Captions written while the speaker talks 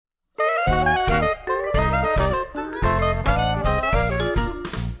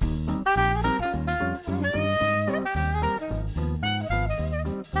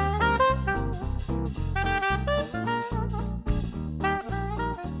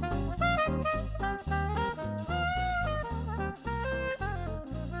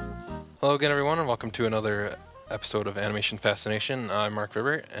Hello again, everyone, and welcome to another episode of Animation Fascination. I'm Mark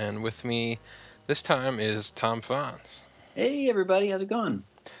Ribber, and with me this time is Tom Fons. Hey, everybody, how's it going?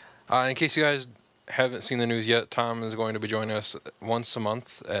 In case you guys haven't seen the news yet, Tom is going to be joining us once a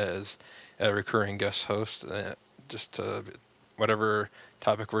month as a recurring guest host. Just whatever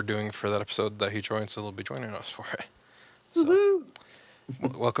topic we're doing for that episode that he joins, he'll be joining us for it. So,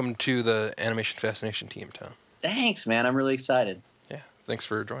 welcome to the Animation Fascination team, Tom. Thanks, man. I'm really excited. Yeah, thanks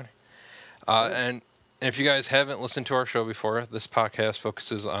for joining. And if you guys haven't listened to our show before, this podcast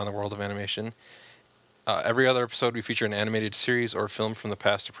focuses on the world of animation. Every other episode, we feature an animated series or film from the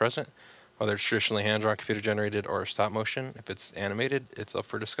past to present, whether it's traditionally hand-drawn, computer-generated, or stop motion. If it's animated, it's up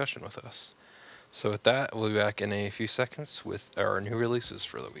for discussion with us. So with that, we'll be back in a few seconds with our new releases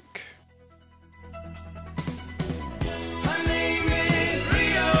for the week. Her name is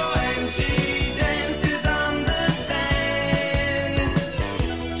Rio and she dances on the sand,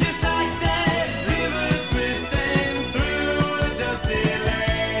 just like that river twisting through a dusty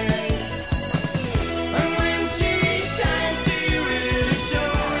land. And when she shines, she really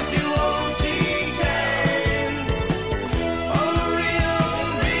shows you all she can. Oh,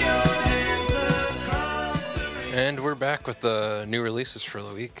 Rio, dance across the river. And we're back with the new releases for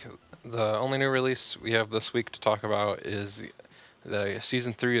the week. The only new release we have this week to talk about is the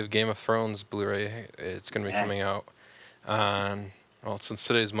Season 3 of Game of Thrones Blu-ray. It's going to be coming Yes. out on, well, since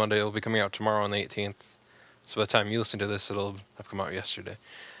today's Monday, it'll be coming out tomorrow on the 18th. So by the time you listen to this, it'll have come out yesterday.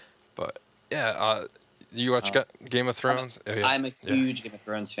 But, yeah, you watch Game of Thrones? I'm a huge Game of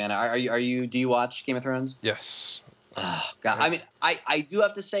Thrones fan. Are you? Do you watch Game of Thrones? Yes. Oh, God. I mean, I do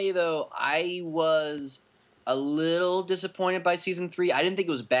have to say though, I was a little disappointed by season 3. I didn't think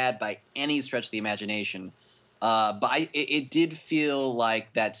it was bad by any stretch of the imagination, but it did feel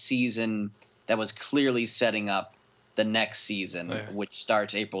like that season that was clearly setting up the next season, Yeah. which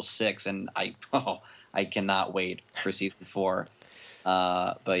starts April 6th, and I cannot wait for season 4.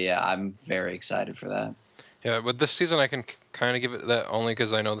 But yeah, I'm very excited for that. Yeah, with this season, I can kind of give it that only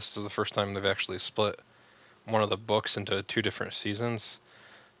because I know this is the first time they've actually split one of the books into two different seasons.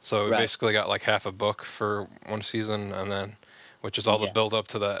 So we Right. basically got like half a book for one season, and then, which is all the Yeah. build up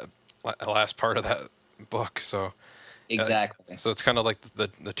to that last part of that book. So Exactly. so it's kind of like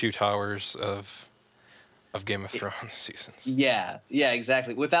the two towers of Game of Thrones seasons. Yeah,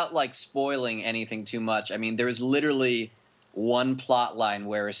 exactly. Without like spoiling anything too much, I mean, there's literally one plot line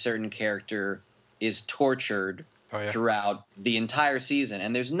where a certain character is tortured Oh yeah. throughout the entire season,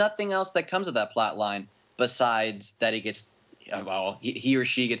 and there's nothing else that comes of that plot line besides that he or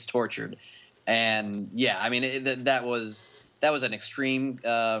she gets tortured. And yeah, I mean, that was an extreme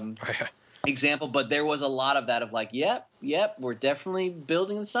Oh yeah. example, but there was a lot of that of like, yep, we're definitely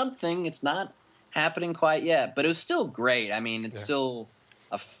building something. It's not happening quite yet, but it was still great. I mean, it's Yeah. still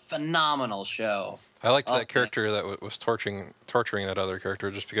a phenomenal show. I liked Oh, that character that was torturing that other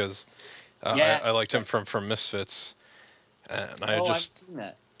character just because Yeah. I liked him from Misfits, and I I haven't just seen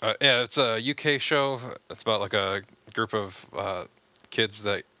that. yeah, it's a UK show. It's about like a group of kids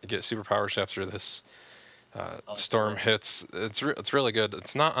that get superpowers after this that's storm cool. hits. It's really good.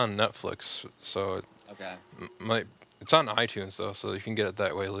 It's not on Netflix, so it Okay. it's on iTunes though, so you can get it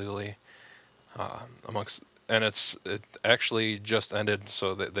that way legally. And it actually just ended,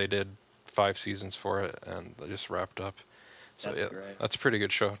 so they did 5 seasons for it, and they just wrapped up. So That's yeah, great. that's a pretty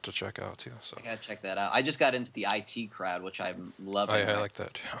good show to check out too. So I gotta check that out. I just got into the IT Crowd, which I'm loving. I right like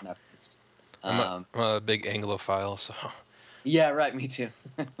that too. on Netflix. I'm a big Anglophile, so Yeah, right. Me too.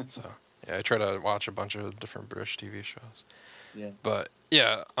 so yeah, I try to watch a bunch of different British TV shows. Yeah. But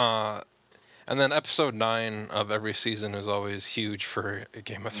yeah, and then episode 9 of every season is always huge for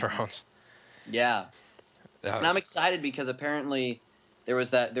Game of Thrones. Yeah. Yeah, And I'm excited because apparently there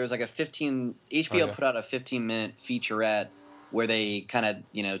was like a 15 HBO Oh, yeah. put out a 15-minute featurette where they kind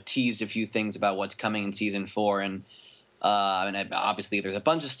of teased a few things about what's coming in season 4, and obviously there's a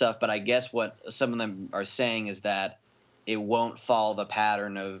bunch of stuff, but I guess what some of them are saying is that it won't follow the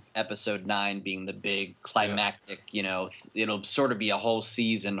pattern of episode 9 being the big climactic. It'll sort of be a whole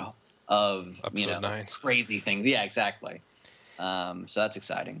season of Episode 9. crazy things. Yeah, exactly. So that's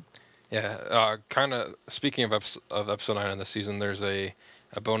exciting. Yeah, kind of speaking of episode 9 in this season, there's a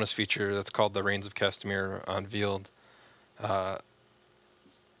bonus feature that's called The Reigns of Castamere Unveiled.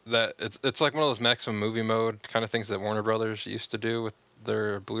 That it's like one of those maximum movie mode kind of things that Warner Brothers used to do with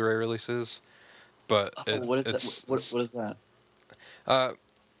their Blu-ray releases. But What is that?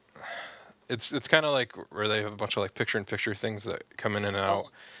 It's kind of like where they have a bunch of like picture-in-picture things that come in and out.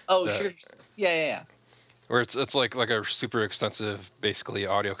 Oh, that- sure. Yeah. Where it's like a super extensive, basically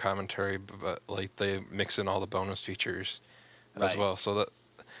audio commentary, but like they mix in all the bonus features as Right. well. So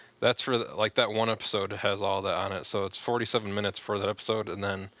That's for like that one episode has all that on it, so it's 47 minutes for that episode, and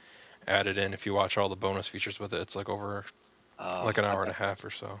then added in if you watch all the bonus features with it, it's like over Oh, like an hour and a half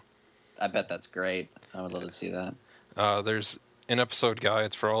or so. I bet that's great. I would love to see that. There's in-episode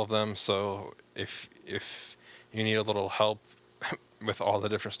guides for all of them, so if you need a little help with all the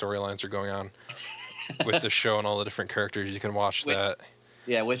different storylines that are going on with the show and all the different characters, you can watch Which- that.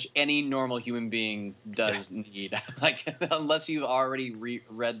 Yeah, which any normal human being does need. Like, unless you've already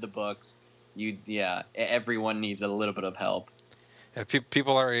read the books, everyone needs a little bit of help. Yeah,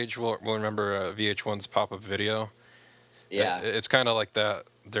 people our age will remember VH1's pop-up video. Yeah, It's kind of like that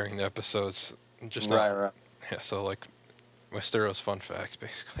during the episodes, just not. right. Yeah, so like Westeros fun facts,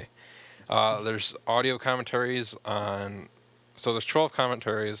 basically. There's audio commentaries on. So there's 12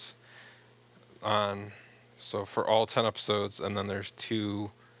 commentaries on. So for all 10 episodes, and then there's 2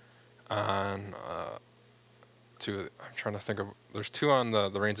 on. I'm trying to think of. There's 2 on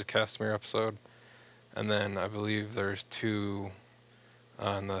the Reigns of Castamere episode, and then I believe there's 2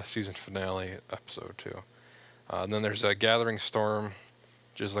 on the season finale episode too. And then there's a Gathering Storm,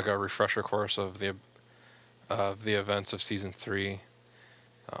 which is like a refresher course of the events of season 3.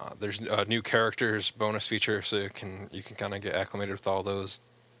 There's new characters bonus feature, so you can kind of get acclimated with all those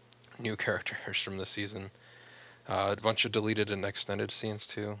new characters from this season. A bunch of deleted and extended scenes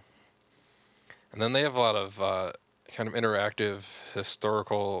too. And then they have a lot of kind of interactive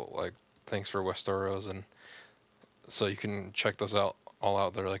historical like things for Westeros, and so you can check those out all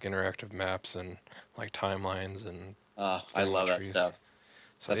out. They're like interactive maps and like timelines and. I love that trees. stuff.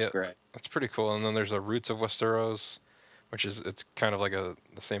 So That's great. that's pretty cool. And then there's a Roots of Westeros, which is it's kind of like the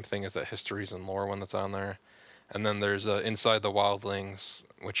same thing as that Histories and Lore one that's on there. And then there's Inside the Wildlings,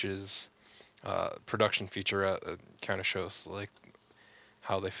 which is production featurette that kind of shows like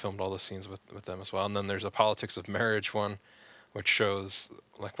how they filmed all the scenes with them as well. And then there's a Politics of Marriage one, which shows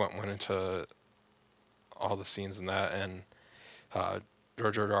like what went into all the scenes in that, and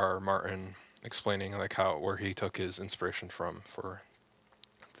George R.R. Martin explaining like where he took his inspiration from for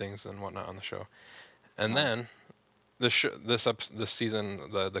things and whatnot on the show. And then this season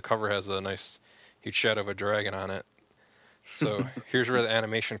the cover has a nice huge shadow of a dragon on it. So here's where the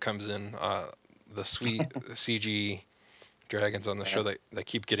animation comes in. The sweet CG dragons on the show that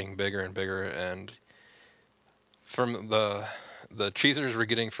keep getting bigger and bigger, and from the teasers we're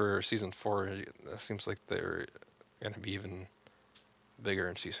getting for season 4, it seems like they're gonna be even bigger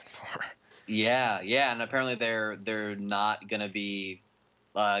in season 4. Yeah, and apparently they're not gonna be.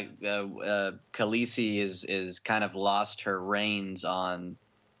 Khaleesi is kind of lost her reins on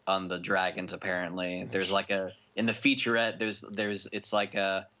the dragons. Apparently, there's like in the featurette. There's it's like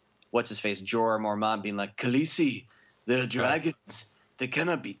what's his face, Jorah Mormont being like, Khaleesi, they're dragons. They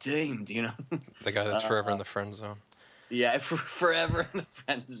cannot be tamed. You know. The guy that's forever in the friend zone. Yeah, forever in the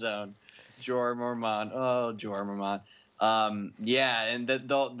friend zone. Jorah Mormont. Oh, Jorah Mormont. Yeah, and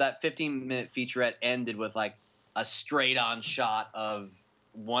that 15-minute featurette ended with like a straight-on shot of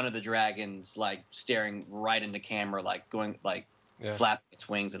one of the dragons like staring right into camera, like going like flapping its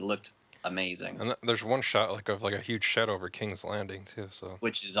wings. It looked amazing. And there's one shot like of like a huge shadow over King's Landing too, so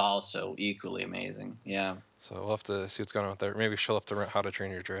which is also equally amazing. Yeah. So we'll have to see what's going on with there. Maybe she'll have to rent How to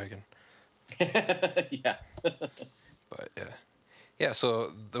Train Your Dragon. Yeah. But yeah.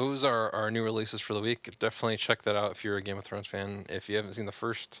 So those are our new releases for the week. Definitely check that out if you're a Game of Thrones fan. If you haven't seen the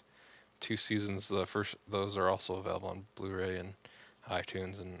first 2 seasons, those are also available on Blu-ray and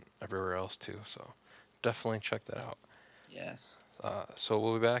iTunes and everywhere else too. So definitely check that out. Yes. So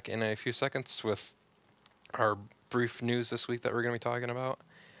we'll be back in a few seconds with our brief news this week that we're going to be talking about,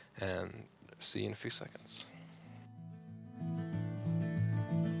 and see you in a few seconds.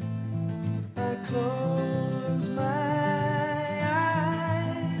 I close my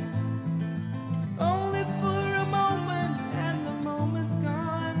eyes only for a moment, and the moment's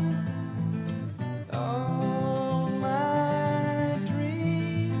gone. All my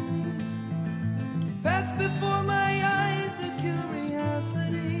dreams pass before my eyes, a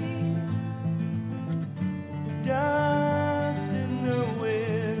curiosity, dust in the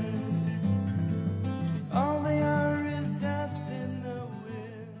wind. All they are is dust in the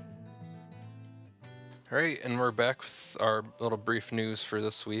wind. All right, and we're back with our little brief news for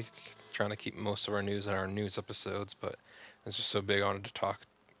this week. Trying to keep most of our news in our news episodes, but it's just so big. I wanted to talk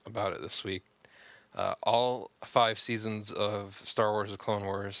about it this week. All 5 seasons of Star Wars: The Clone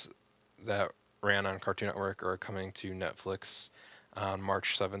Wars that ran on Cartoon Network are coming to Netflix on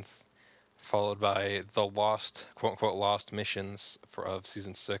March 7th, followed by the lost, quote-unquote, lost missions of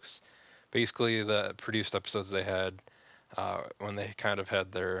season 6. Basically, the produced episodes they had when they kind of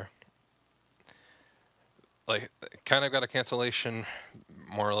had their... like, kind of got a cancellation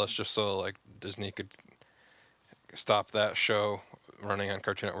more or less just so like Disney could stop that show running on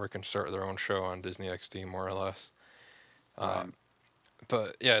Cartoon Network and start their own show on Disney XD, more or less. Right.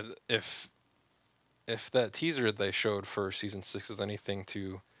 But yeah, if that teaser they showed for season 6 is anything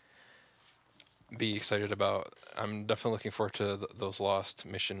to be excited about, I'm definitely looking forward to those Lost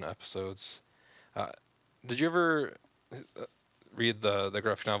Mission episodes. Did you ever read the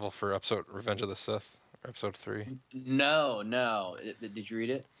graphic novel for episode Revenge of the Sith, or episode 3? No. Did you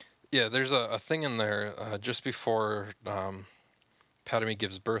read it? Yeah, there's a thing in there just before Padme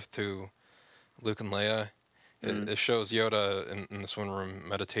gives birth to Luke and Leia. It shows Yoda in this one room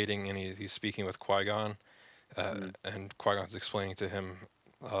meditating, and he's speaking with Qui-Gon, and Qui-Gon's explaining to him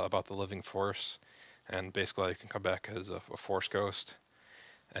about the living force, and basically he can come back as a force ghost.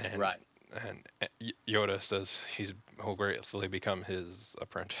 And, Right. And Yoda says he'll gratefully become his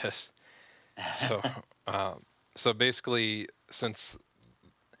apprentice. So, so basically, since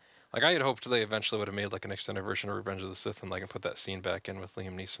like I had hoped they eventually would have made like an extended version of Revenge of the Sith and like put that scene back in with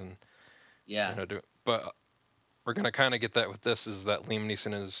Liam Neeson. Yeah. But we're gonna kind of get that with this, is that Liam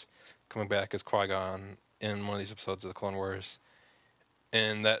Neeson is coming back as Qui-Gon in one of these episodes of the Clone Wars,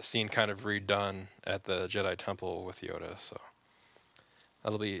 and that scene kind of redone at the Jedi Temple with Yoda. So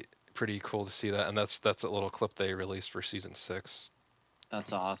that'll be pretty cool to see that, and that's a little clip they released for season 6.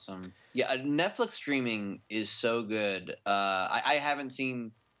 That's awesome. Yeah, Netflix streaming is so good. I haven't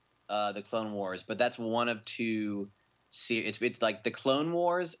seen the Clone Wars, but that's one of two. It's like the Clone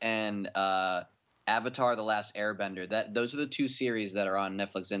Wars and Avatar: The Last Airbender. Those are the two series that are on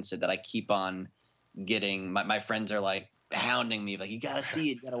Netflix Instant that I keep on getting. My friends are like hounding me, like, you gotta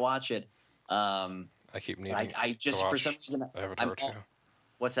see it, you gotta watch it. I keep needing. I just to watch for some reason Avatar too.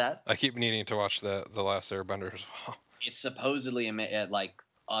 What's that? I keep needing to watch the Last Airbender as well. It's supposedly like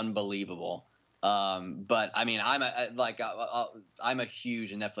unbelievable. But I mean, I'm a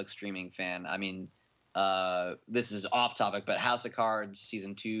huge Netflix streaming fan. I mean, this is off topic, but House of Cards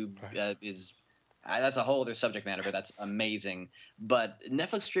season 2 is that's a whole other subject matter, but that's amazing. But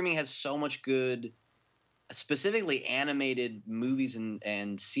Netflix streaming has so much good, specifically animated movies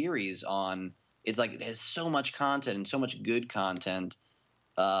and series on. It's like it has so much content and so much good content.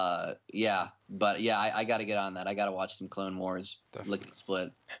 Yeah, but yeah, I got to get on that. I got to watch some Clone Wars. Lickety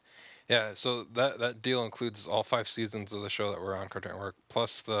Split. Yeah, so that deal includes all 5 seasons of the show that were on Cartoon Network,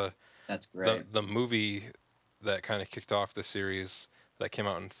 plus That's great. the movie that kind of kicked off the series that came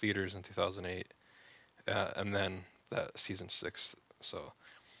out in theaters in 2008, and then that season 6. So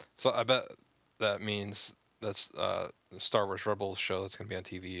I bet that means that's the Star Wars Rebels show that's going to be on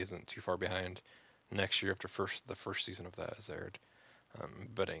TV isn't too far behind next year after the first season of that is aired. I'm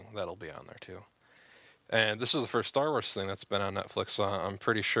betting that'll be on there too. And this is the first Star Wars thing that's been on Netflix, so I'm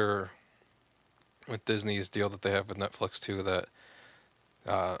pretty sure with Disney's deal that they have with Netflix too, that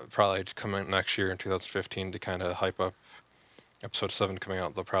probably coming next year in 2015 to kind of hype up episode 7 coming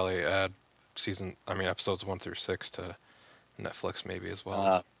out, they'll probably add episodes 1 through 6 to Netflix maybe as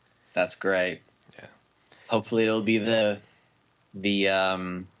well. That's great. Yeah. Hopefully it'll be the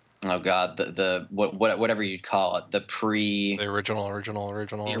oh god, the whatever you'd call it, the original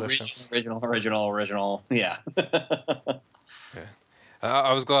editions. original. Yeah. Yeah.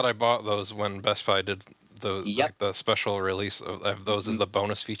 I was glad I bought those when Best Buy did the special release of those as the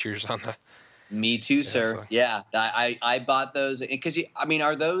bonus features on the. Me too, sir. So. Yeah, I bought those because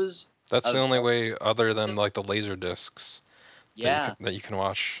are those? That's the only way, other than like the laser discs. Yeah. That you can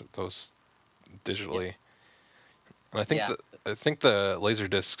watch those digitally. Yeah. And I think the laser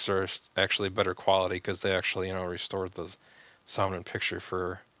discs are actually better quality because they actually restored the sound and picture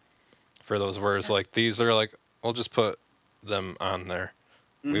for those. Whereas like these are like, we'll just put them on there.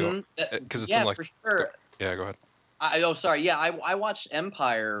 Because it's in like. For sure. Yeah, go ahead. I watched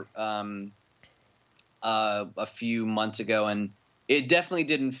Empire a few months ago, and it definitely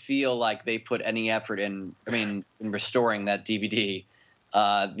didn't feel like they put any effort in restoring that DVD.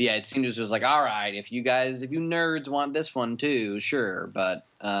 It seemed it was like, all right, if you nerds want this one too, sure, but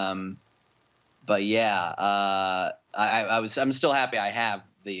yeah, I'm still happy I have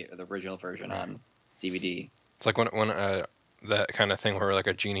the original version on DVD. It's like when that kind of thing where like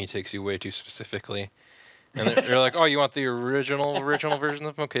a genie takes you way too specifically, and they're like, oh, you want the original version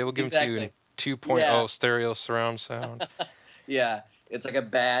of them? Okay, we'll give them to you in 2.0 stereo surround sound. Yeah. It's like a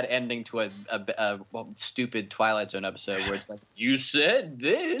bad ending to a stupid Twilight Zone episode where it's like, you said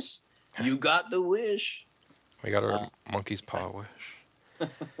this, you got the wish. We got our monkey's paw wish.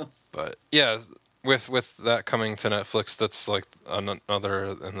 But yeah, with that coming to Netflix, that's like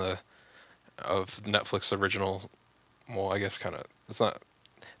another of Netflix original. Well, I guess kind of it's not.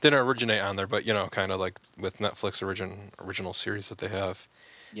 didn't originate on there, but kind of like with Netflix original series that they have.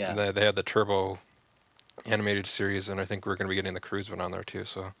 Yeah. And they had the Turbo animated series, and I think we're going to be getting the Cruise one on there too.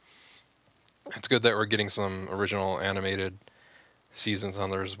 So it's good that we're getting some original animated seasons on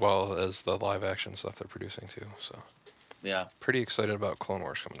there as well as the live action stuff they're producing too. So Yeah. pretty excited about Clone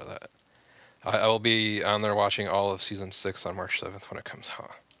Wars coming to that. I will be on there watching all of season 6 on March 7th when it comes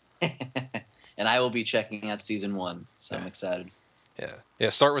out. And I will be checking out season 1, so I'm Yeah. excited. Yeah.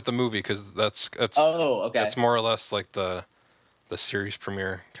 Start with the movie because that's Oh, okay. that's more or less like the series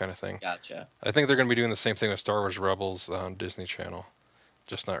premiere kind of thing. Gotcha. I think they're going to be doing the same thing with Star Wars Rebels on Disney Channel,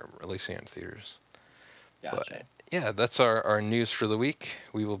 just not releasing it in theaters. Gotcha. But yeah, that's our news for the week.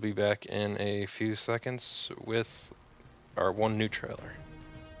 We will be back in a few seconds with our one new trailer.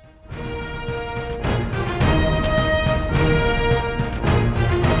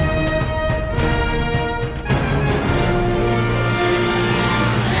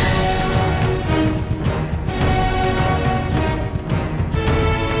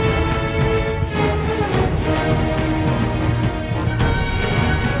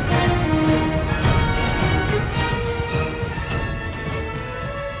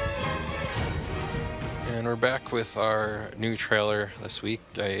 And we're back with our new trailer this week.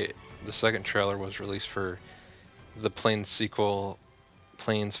 The second trailer was released for the Planes sequel,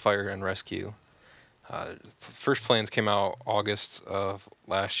 Planes, Fire, and Rescue. First Planes came out August of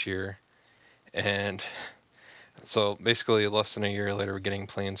last year, and so basically less than a year later, we're getting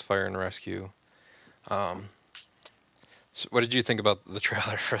Planes, Fire, and Rescue. So what did you think about the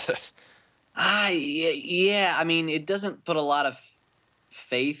trailer for this? Yeah. I mean, it doesn't put a lot of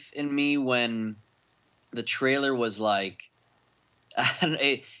faith in me when the trailer was like,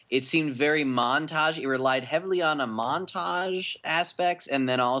 it seemed very montage. It relied heavily on a montage aspects, and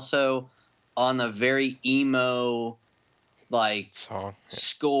then also on the very emo, like Song.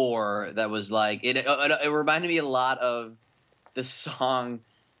 score that was like it reminded me a lot of the song.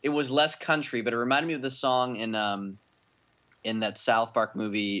 It was less country, but it reminded me of the song in that South Park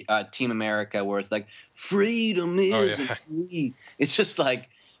movie, Team America, where it's like freedom isn't free. It's just like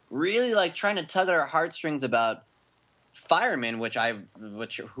really like trying to tug at our heartstrings about firemen,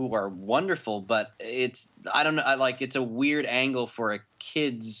 who are wonderful, but I don't know. It's a weird angle for a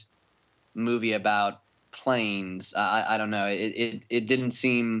kids movie about planes. I don't know. It didn't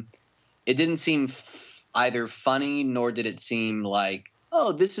seem either funny, nor did it seem like,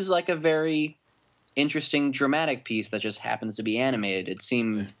 oh, this is like a very interesting dramatic piece that just happens to be animated. It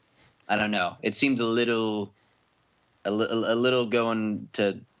seemed, I don't know. It seemed a little going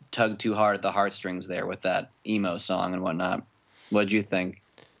to tug too hard at the heartstrings there with that emo song and whatnot. What'd you think?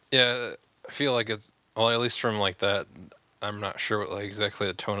 Yeah, I feel like it's, well, at least from like that, I'm not sure what like exactly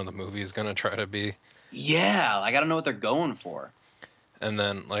the tone of the movie is gonna try to be. Yeah, like I don't know what they're going for. And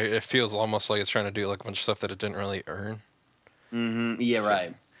then like it feels almost like it's trying to do like a bunch of stuff that it didn't really earn. Mm-hmm. Yeah,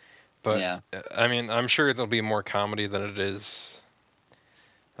 right. But yeah, I mean, I'm sure there'll be more comedy than it is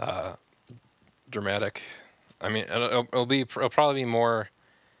dramatic. I mean, it'll probably be more.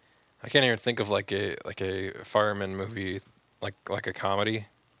 I can't even think of like a fireman movie like a comedy.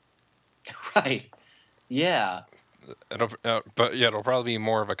 right. Yeah. But yeah, it'll probably be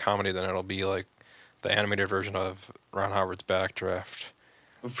more of a comedy than it'll be like the animated version of Ron Howard's Backdraft.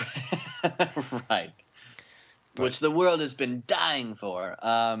 right. But, which the world has been dying for.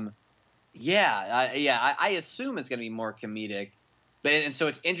 I assume it's going to be more comedic, and so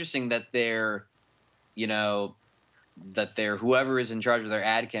it's interesting that whoever is in charge of their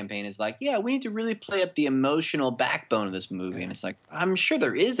ad campaign is like, yeah, we need to really play up the emotional backbone of this movie, and it's like, I'm sure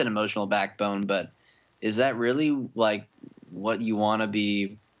there is an emotional backbone, but is that really like what you want to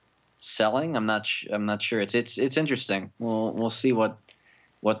be selling? I'm not sure. It's interesting. We'll see what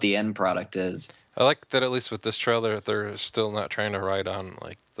the end product is. I like that at least with this trailer, they're still not trying to ride on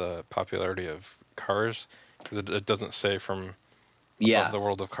like the popularity of Cars, because it doesn't say from above the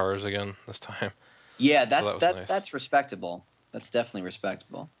world of Cars again this time. Yeah, So nice. That's respectable. That's definitely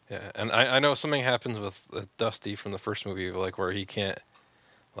respectable. Yeah, and I know something happens with Dusty from the first movie, like where he can't,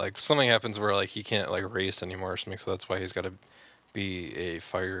 like something happens where like he can't like race anymore or something, so that's why he's got to be a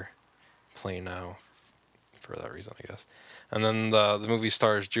fire plane now, for that reason, I guess. And then the movie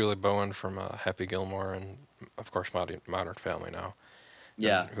stars Julie Bowen from Happy Gilmore and of course Modern Family now.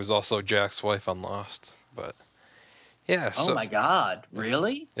 Yeah, who's also Jack's wife on Lost, but yeah. Oh my God!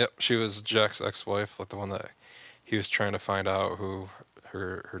 Really? Yep, she was Jack's ex-wife, like the one that he was trying to find out who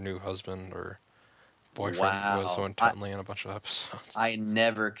her new husband or boyfriend was so intently in a bunch of episodes. I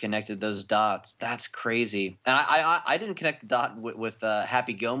never connected those dots. That's crazy. And I didn't connect the dot with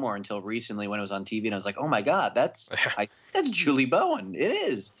Happy Gilmore until recently when it was on TV, and I was like, oh my God, That's Julie Bowen. It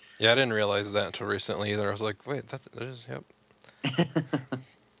is. Yeah, I didn't realize that until recently either. I was like, wait, that is, yep.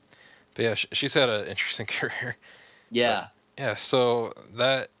 But yeah, she's had an interesting career. Yeah. Yeah, so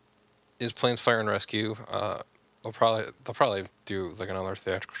that is Planes, Fire, and Rescue. They'll probably do like another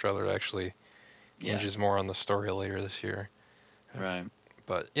theatrical trailer that actually Yeah. hinges more on the story later this year. Right.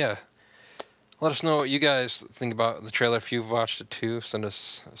 But yeah, let us know what you guys think about the trailer. If you've watched it too, send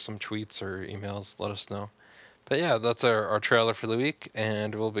us some tweets or emails. Let us know. But yeah, that's our trailer for the week,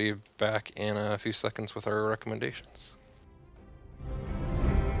 and we'll be back in a few seconds with our recommendations.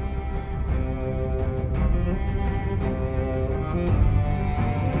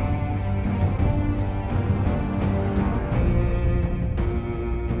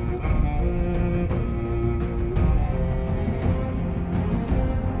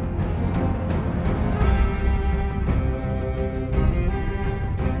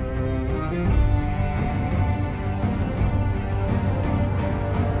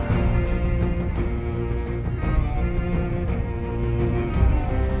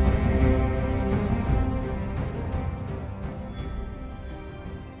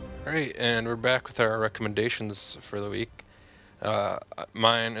 Alright, and we're back with our recommendations for the week.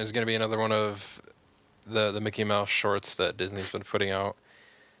 Mine is going to be another one of the Mickey Mouse shorts that Disney's been putting out,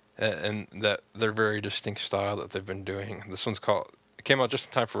 and that their very distinct style that they've been doing. This one's it came out just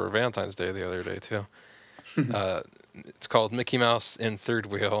in time for Valentine's Day the other day too. It's called Mickey Mouse in Third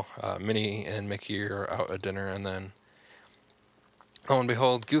Wheel. Minnie and Mickey are out at dinner, and then, lo and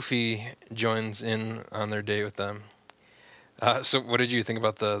behold, Goofy joins in on their date with them. So what did you think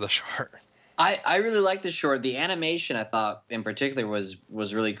about the short? I really liked the short. The animation I thought in particular was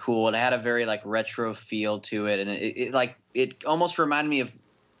really cool. It had a very like retro feel to it, and it almost reminded me of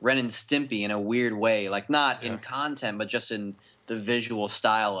Ren and Stimpy in a weird way. Like not in content, but just in the visual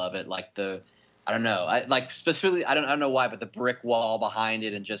style of it. Like I don't know. I like specifically. I don't know why, but the brick wall behind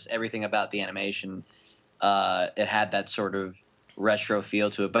it and just everything about the animation. It had that sort of retro feel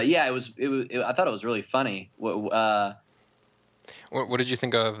to it. But yeah, I thought it was really funny. What did you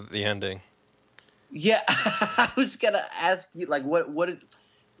think of the ending? Yeah, I was gonna ask you, like, what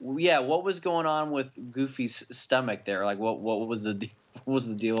was going on with Goofy's stomach there? Like, what was the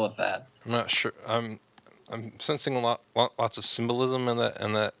deal with that? I'm not sure. I'm sensing lots of symbolism in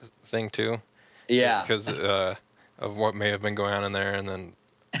that thing too. Yeah, because of what may have been going on in there, and then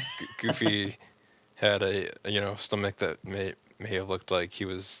Goofy had a stomach that may have looked like he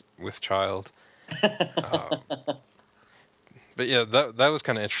was with child. But yeah, that was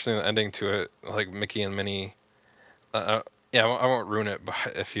kind of interesting, the ending to it, like Mickey and Minnie. Yeah, I won't ruin it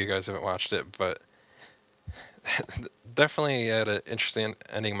if you guys haven't watched it, but definitely had an interesting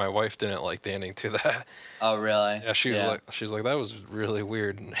ending. My wife didn't like the ending to that. Oh, really? Yeah, she was like, that was really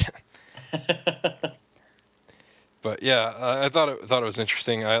weird. But yeah, I thought it was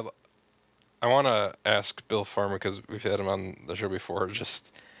interesting. I want to ask Bill Farmer, because we've had him on the show before,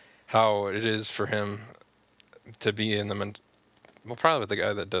 just how it is for him to be in them, and well, probably with the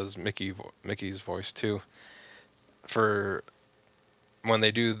guy that does Mickey's voice too, for when they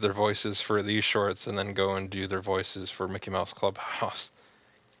do their voices for these shorts and then go and do their voices for Mickey Mouse Clubhouse.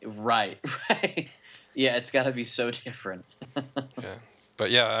 Right. Yeah, it's got to be so different. Yeah, but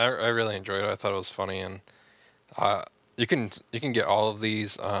yeah, I really enjoyed it. I thought it was funny, and you can get all of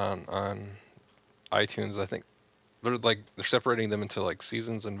these on iTunes. I think they're separating them into like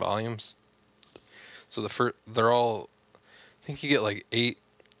seasons and volumes. So they're all, I think you get like 8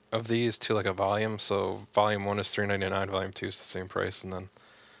 of these to like a volume. So volume 1 is $3.99, volume 2 is the same price, and then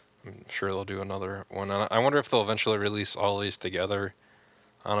I'm sure they'll do another one. And I wonder if they'll eventually release all these together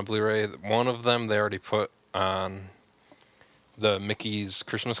on a Blu-ray. One of them they already put on the Mickey's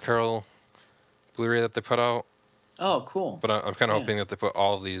Christmas Carol Blu-ray that they put out. Oh, cool. But I'm kind of hoping that they put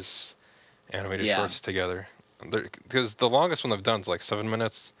all of these animated shorts together. Because the longest one they've done is like 7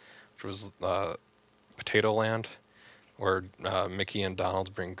 minutes, which was Potato Land, where Mickey and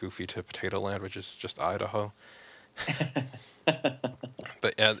Donald bring Goofy to Potato Land, which is just Idaho.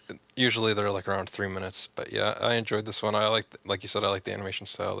 But yeah, usually they're like around 3 minutes. But yeah, I enjoyed this one. Like you said, I like the animation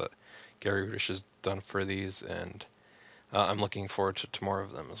style that Gary Rudish has done for these, and I'm looking forward to more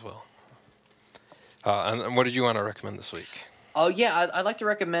of them as well. And what did you want to recommend this week? Oh yeah, I'd like to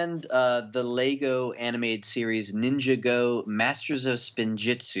recommend the Lego animated series Ninjago Masters of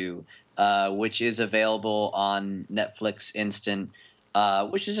Spinjitzu, which is available on Netflix Instant,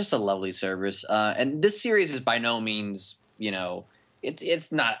 which is just a lovely service. And this series is by no means,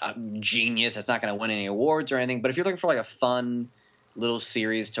 it's not a genius. It's not going to win any awards or anything. But if you're looking for like a fun little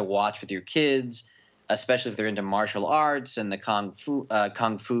series to watch with your kids, especially if they're into martial arts and the kung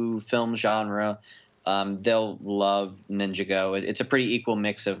fu film genre, they'll love Ninjago. It's a pretty equal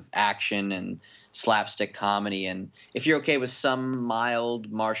mix of action and slapstick comedy. And if you're okay with some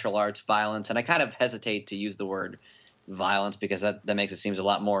mild martial arts violence, and I kind of hesitate to use the word violence because that makes it seem a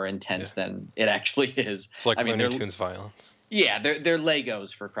lot more intense Yeah. than it actually is. It's like I mean, Looney Tunes violence. yeah, they're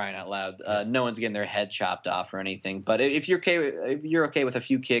Legos for crying out loud. No one's getting their head chopped off or anything. But if you're okay with a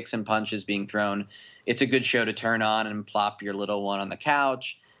few kicks and punches being thrown, it's a good show to turn on and plop your little one on the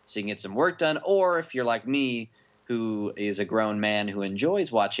couch so you can get some work done. Or if you're like me, who is a grown man who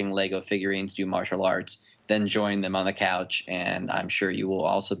enjoys watching Lego figurines do martial arts, then join them on the couch, and I'm sure you will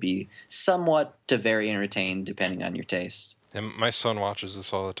also be somewhat to very entertained depending on your tastes. And my son watches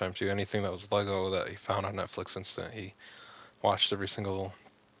this all the time too. Anything that was Lego that he found on Netflix instant, he watched every single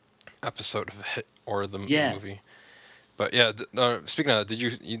episode of it or the Yeah. movie. But yeah, speaking of that,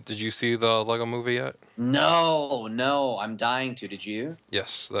 did you see the Lego movie yet? No, I'm dying to. Did you?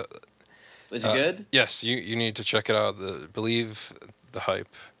 Yes. Was it good? Yes, you need to check it out. Believe the hype.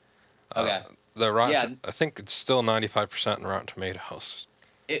 Okay. The Rotten, Yeah. I think it's still 95% in Rotten Tomatoes.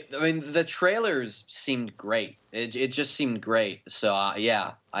 I mean, the trailers seemed great. It just seemed great. So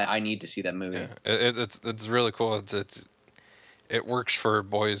yeah, I need to see that movie. Yeah, it's really cool. It works for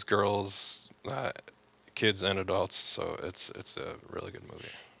boys, girls, kids, and adults. So it's a really good movie.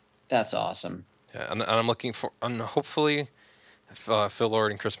 That's awesome. Yeah, and I'm looking for, and hopefully, if, Phil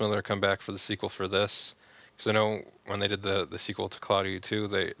Lord and Chris Miller come back for the sequel for this, because I know when they did the sequel to Claudia 2,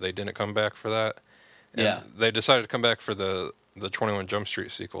 they didn't come back for that. And Yeah. they decided to come back for the 21 Jump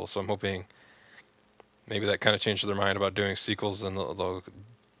Street sequel. So I'm hoping maybe that kind of changed their mind about doing sequels, and they'll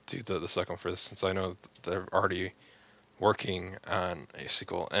do the second for this, since I know they're already working on a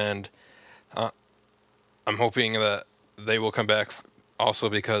sequel. And I'm hoping that they will come back also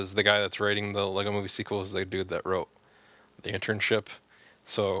because the guy that's writing the Lego Movie sequel is the dude that wrote The Internship.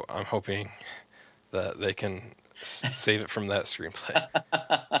 So I'm hoping that they can save it from that screenplay.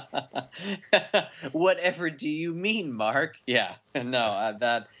 Whatever do you mean, Mark? Yeah. No,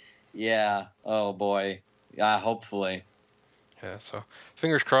 yeah. Oh boy. Hopefully. Yeah, so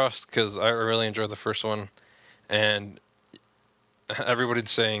fingers crossed, because I really enjoyed the first one, and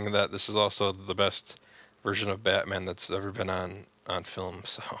everybody's saying that this is also the best version of Batman that's ever been on film.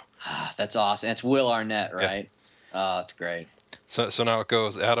 So That's awesome. It's Will Arnett, right? Oh, it's great. so now it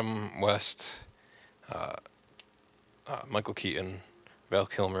goes Adam West, Michael Keaton, Val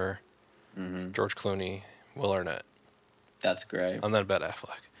Kilmer, Hmm. George Clooney, Will Arnett, That's great. and then Ben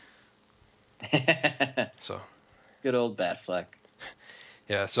Affleck. So Good old Batfleck.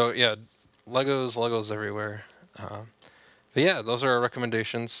 yeah, Legos everywhere. But yeah, those are our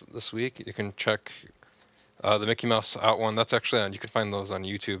recommendations this week. You can check the Mickey Mouse Out one. That's actually on. You can find those on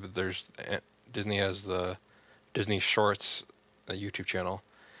YouTube. Disney has the Disney Shorts YouTube channel,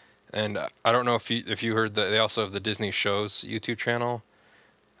 and I don't know if you heard that they also have the Disney Shows YouTube channel,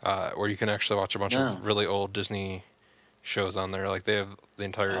 where you can actually watch a bunch No. of really old Disney shows on there. Like they have the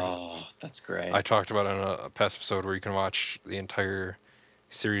entire. Oh, that's great. I talked about it in a past episode where you can watch the entire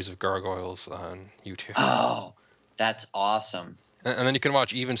series of Gargoyles on YouTube. Oh, that's awesome. And then you can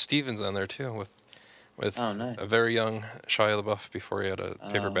watch Even Stevens on there too, with Oh, nice. a very young Shia LaBeouf before he had a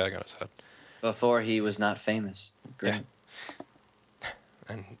paper Oh. bag on his head. Before he was not famous. Great.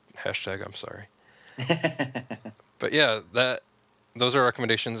 And hashtag I'm sorry. But yeah, those are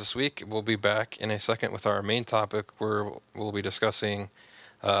recommendations this week. We'll be back in a second with our main topic, where we'll be discussing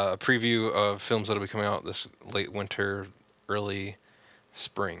a preview of films that will be coming out this late winter, early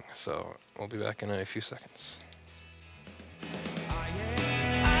spring. So we'll be back in a few seconds. I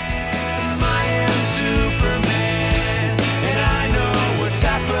am Superman, and I know what's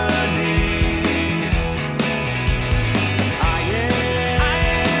happening. I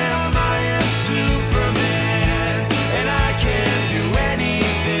am Superman, and I can do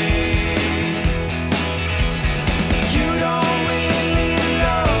anything. You don't really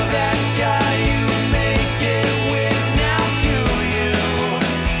know that guy you make it with now, do you?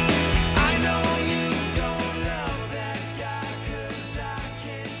 I know you don't love that guy, 'cause I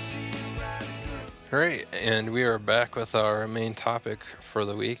can see right through. All right, and we are back with our main topic for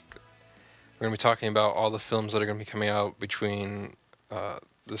the week. We're going to be talking about all the films that are going to be coming out between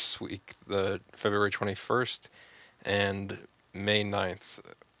this week, the February 21st, and May 9th,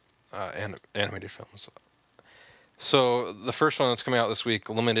 animated films. So the first one that's coming out this week,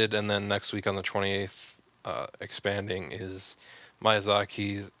 limited, and then next week on the 28th, expanding, is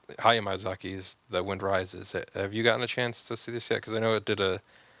Hayao Miyazaki's The Wind Rises. Have you gotten a chance to see this yet? Because I know it did a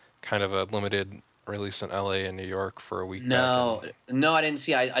kind of a limited release in LA and New York for a week. No, back, no, I didn't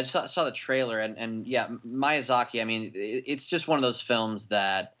see. I saw the trailer, and yeah, Miyazaki. I mean, it's just one of those films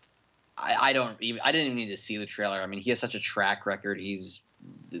that I didn't even need to see the trailer. I mean, he has such a track record. He's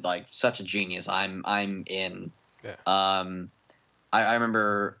like such a genius. I'm in. Yeah. I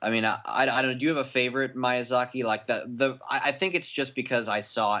remember. I mean, I don't. Do you have a favorite Miyazaki? Like I think it's just because I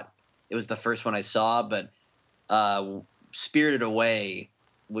saw it. It was the first one I saw, but Spirited Away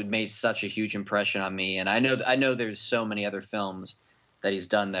would made such a huge impression on me. And I know there's so many other films that he's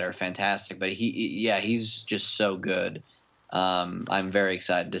done that are fantastic, but he's just so good. I'm very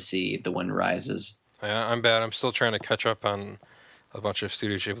excited to see The Wind Rises. Yeah, I'm bad. I'm still trying to catch up on a bunch of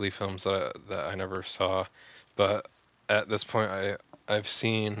Studio Ghibli films that I never saw, but at this point I've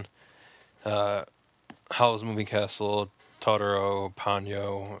seen Howl's Moving Castle, Totoro,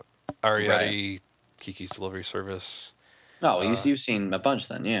 Ponyo, Arrietty, Kiki's Delivery Service. Oh, you've seen a bunch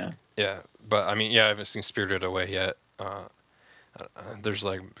then, yeah. Yeah, but I mean, I haven't seen Spirited Away yet. There's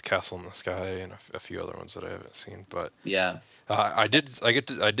like Castle in the Sky and a few other ones that I haven't seen, but yeah, I did get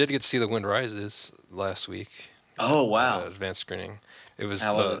to see The Wind Rises last week. Oh wow! Advanced screening. It was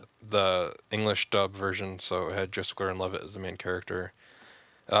the English dub version, so it had Joseph Gordon-Levitt as the main character.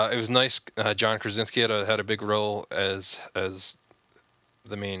 It was nice. John Krasinski had a big role as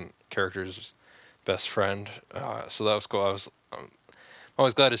the main character's best friend, so that was cool. I'm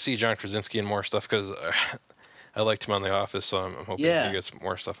always glad to see John Krasinski in more stuff because I liked him on The Office, so I'm hoping he gets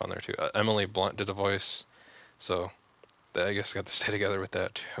more stuff on there too. Emily Blunt did a voice, so I guess got to stay together with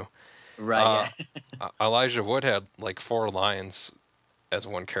that too. Right. Elijah Wood had like 4 lines as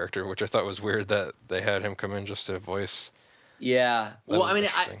one character, which I thought was weird that they had him come in just to voice. Yeah. Well, I mean,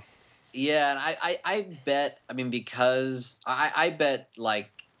 and I bet. I mean, because I bet like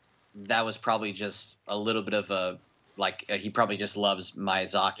that was probably just a little bit of a like he probably just loves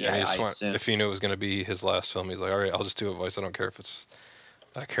Miyazaki. Yeah, I assume. If he knew it was going to be his last film, he's like, all right, I'll just do a voice. I don't care if it's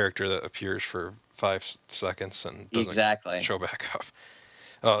a character that appears for 5 seconds and doesn't show back up.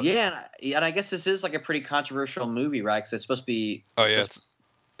 And I guess this is like a pretty controversial movie, right? Because it's supposed to be. It's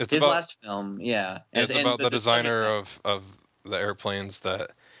his about, last film. Yeah, it's about the designer of the airplanes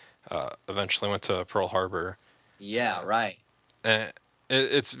that eventually went to Pearl Harbor. Yeah, right. And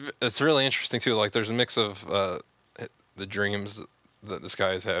it's really interesting too. Like there's a mix of the dreams that this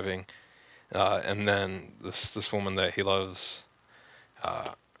guy is having, and then this woman that he loves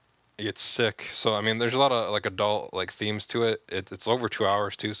gets sick. So I mean, there's a lot of like adult like themes to it. It's over 2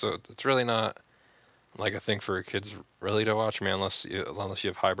 hours too, so it's really not like a thing for kids really to watch. I mean, unless you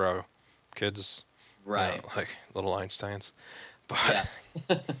have highbrow kids, right? Like little Einsteins. But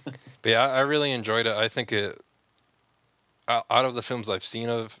but yeah, I really enjoyed it. I think it out of the films I've seen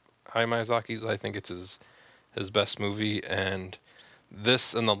of Hayao Miyazaki's, I think it's his best movie. And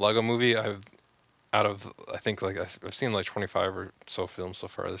this and the Lego Movie, I think like I've seen like 25 or so films so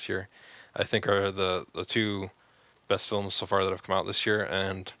far this year. I think are the 2 best films so far that have come out this year,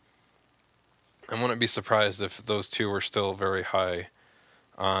 and I wouldn't be surprised if those 2 were still very high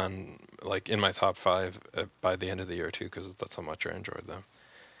on like in my top 5 by the end of the year too, because that's how much I enjoyed them.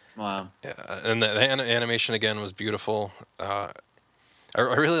 Wow. Yeah, and the animation again was beautiful. I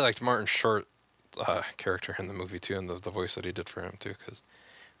really liked Martin Short character in the movie too, and the voice that he did for him too, because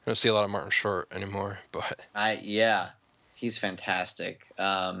I don't see a lot of Martin Short anymore. But he's fantastic.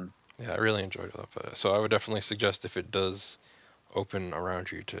 Yeah, I really enjoyed it. So I would definitely suggest if it does open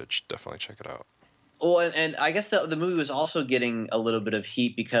around you to definitely check it out. Well, and I guess the movie was also getting a little bit of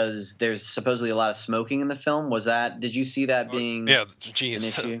heat because there's supposedly a lot of smoking in the film. Did you see that being an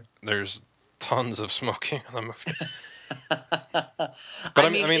issue? There's tons of smoking in the movie. But I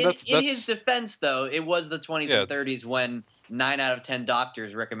mean, that's in his defense, though, it was the 20s and 30s when 9 out of 10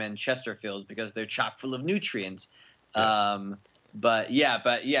 doctors recommend Chesterfield because they're chock full of nutrients. Yeah. But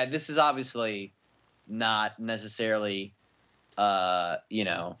this is obviously not necessarily, you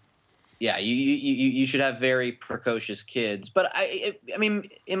should have very precocious kids. But I mean,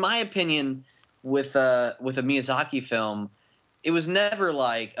 in my opinion, with a Miyazaki film, it was never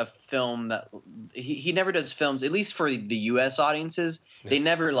like a film that he never does films, at least for the U.S. audiences. Yeah. They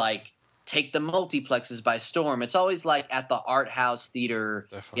never like take the multiplexes by storm. It's always like at the art house theater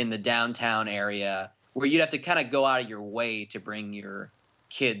in the downtown area where you'd have to kind of go out of your way to bring your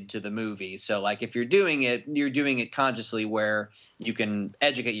kid to the movie. So like if you're doing it consciously where you can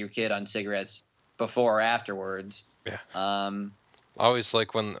educate your kid on cigarettes before or afterwards. Yeah. I always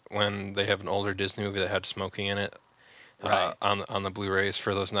like when they have an older Disney movie that had smoking in it. Right. On the Blu-rays.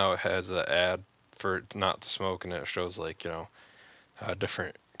 For those now, it has an ad for not to smoke, and it shows like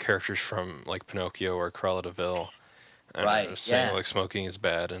different characters from like Pinocchio or Cruella de Vil, and saying like smoking is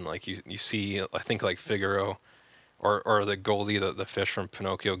bad, and like you see I think like Figaro, or the Goldie the fish from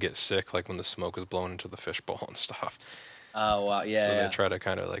Pinocchio get sick like when the smoke is blown into the fishbowl and stuff. Oh wow, yeah, So they yeah. try to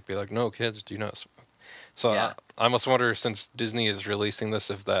kind of like be like, no, kids, do not smoke. So Yeah. I must wonder, since Disney is releasing this,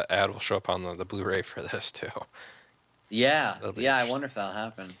 if that ad will show up on the Blu-ray for this too. Yeah, That'll be yeah. I interesting. wonder if that'll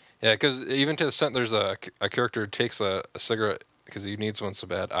happen. Yeah, because even to the extent there's a character who takes a cigarette because he needs one so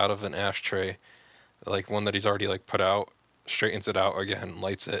bad out of an ashtray, like one that he's already like put out, straightens it out again,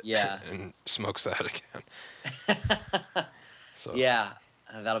 lights it, Yeah. and smokes that again. So Yeah,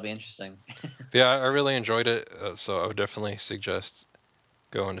 that'll be interesting. yeah, I really enjoyed it. So I would definitely suggest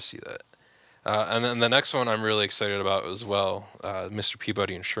going to see that. And then the next one I'm really excited about as well, Mr.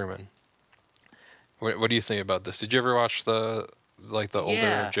 Peabody and Sherman. What do you think about this? Did you ever watch the older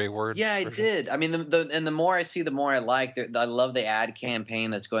Yeah, Jay Ward yeah, I version? did. I mean, the more I see, the more I like. I love the ad campaign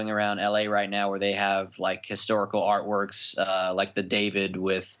that's going around LA right now, where they have like historical artworks, like the David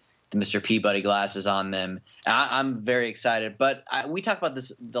with the Mr. Peabody glasses on them. I'm very excited. But we talked about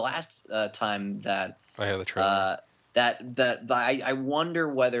this the last time that I have the trailer. uh, I wonder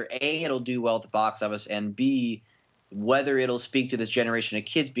whether A, it'll do well at the box office, and B, whether it'll speak to this generation of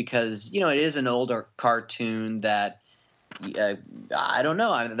kids, because it is an older cartoon that uh, I don't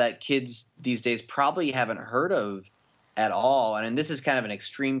know. That kids these days probably haven't heard of at all. And this is kind of an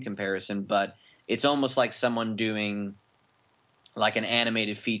extreme comparison, but it's almost like someone doing like an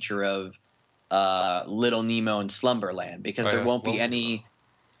animated feature of Little Nemo and Slumberland, because Oh there yeah, won't be well, any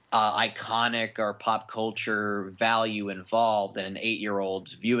iconic or pop culture value involved in an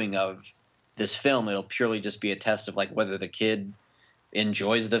 8-year-old's viewing of this film. It'll purely just be a test of like whether the kid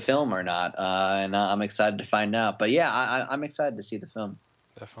enjoys the film or not, and I'm excited to find out. But yeah, I'm excited to see the film.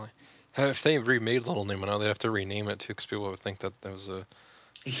 definitely. If they remade Little Nemo now, they'd have to rename it too, because people would think that there was a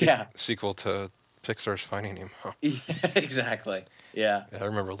Yeah, sequel to Pixar's Finding Nemo. yeah, exactly. Yeah. Yeah, I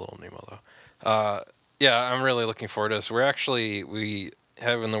remember Little Nemo though. Yeah, I'm really looking forward to this. We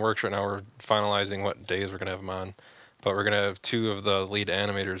have in the works right now. We're finalizing what days we're gonna have them on, but we're gonna have two of the lead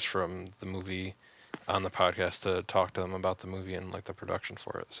animators from the movie on the podcast to talk to them about the movie and like the production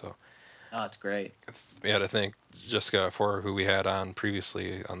for it. So Oh, it's great. we had to thank Jessica for who we had on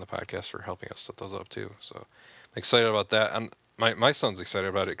previously on the podcast for helping us set those up too. So I'm excited about that. And my son's excited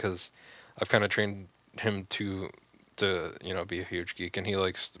about it because I've kind of trained him to be a huge geek, and he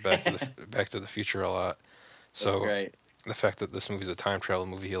likes Back to the Future a lot. That's So great. the fact that this movie's a time travel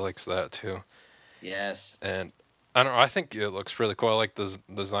movie, he likes that too. Yes. And I don't know, I think it looks really cool. I like the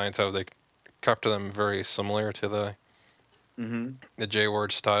designs, how they kept them very similar to Mm-hmm. the J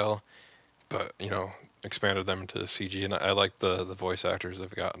Ward style, but expanded them into CG. And I like the voice actors they've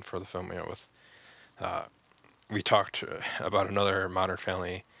gotten for the film. With uh, we talked about another Modern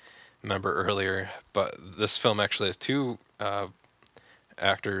Family member earlier, but this film actually has two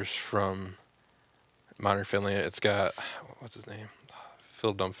actors from Modern Family. It's got, what's his name?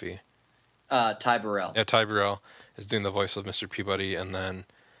 Phil Dunphy. Ty Burrell. Yeah, Ty Burrell is doing the voice of Mr. Peabody, and then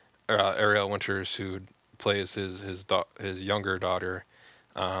Ariel Winters, who plays his younger daughter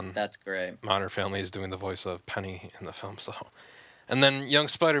on That's great. Modern Family, is doing the voice of Penny in the film. So, and then young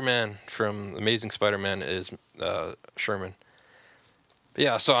Spider-Man from Amazing Spider-Man is Sherman. But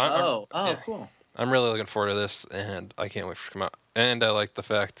yeah, so yeah, Cool. I'm really looking forward to this, and I can't wait for it to come out. And I like the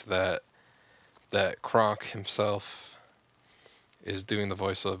fact that Kronk himself is doing the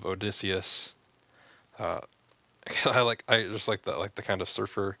voice of Odysseus. Uh, I just like the kind of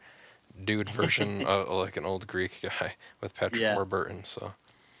surfer dude version of like an old Greek guy with Patrick Yeah. Warburton. So,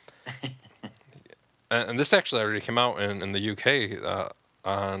 and this actually already came out in the UK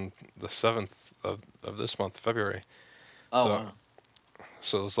on the 7th of this month, February. Oh, So, wow.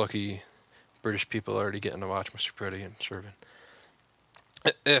 so those lucky British people are already getting to watch Mr. Pretty and Sherman.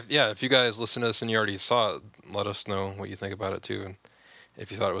 If you guys listen to this and you already saw it, let us know what you think about it too, and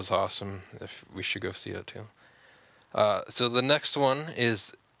if you thought it was awesome, if we should go see it too. So the next one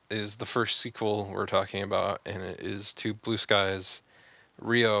is the first sequel we're talking about, and it is to Blue Skies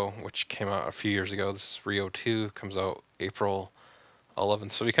Rio, which came out a few years ago. This is Rio 2, comes out April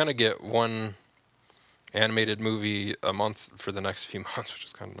 11th. So we kind of get one animated movie a month for the next few months, which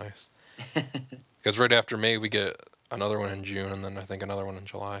is kind of nice. Because right after May, we get another one in June, and then I think another one in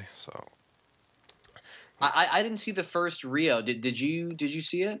July. So I didn't see the first Rio. Did you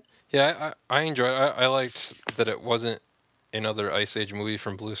see it? yeah, I enjoyed it. I liked that it wasn't another Ice Age movie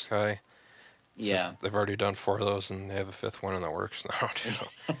from Blue Sky. Yeah. Since they've already done 4 of those, and they have a 5th one in the works now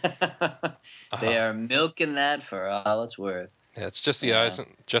too. They are milking that for all it's worth. Yeah, it's Jesse Yeah.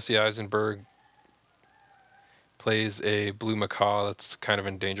 Jesse Eisenberg plays a blue macaw that's kind of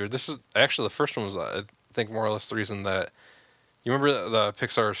endangered. This is actually the first one was, I think, more or less the reason that you remember the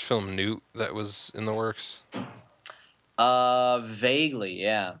Pixar's film Newt that was in the works. Vaguely,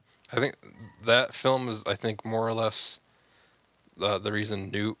 yeah. I think that film is, I think, more or less the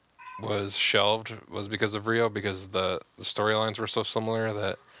reason Newt was shelved was because of Rio, because the storylines were so similar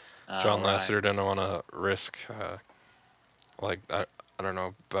that John Right. Lasseter didn't want to risk, like, I don't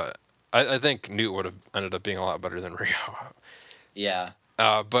know, but I think Newt would have ended up being a lot better than Rio. Yeah.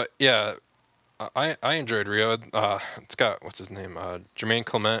 But yeah, I enjoyed Rio. It's got, what's his name? Jermaine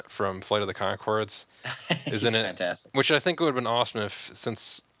Clement from Flight of the Conchords is He's in it, fantastic. which I think would have been awesome if,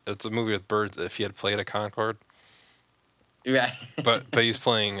 since it's a movie with birds, if he had played a Concorde. Right. But he's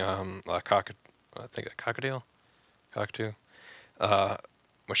playing I think a cockatoo,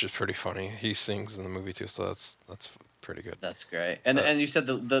 which is pretty funny. He sings in the movie too, so that's pretty good. That's great. And Uh, and you said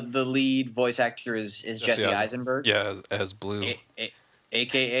the lead voice actor is Jesse Eisenberg. Yeah, as Blue.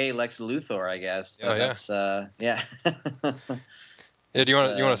 AKA Lex Luthor, I guess. Oh, yeah. That's yeah. Yeah, do you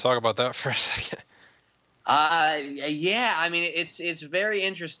want It's, to talk about that for a second? yeah. I mean, it's very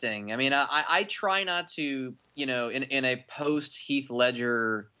interesting. I mean, I try not to, in a post Heath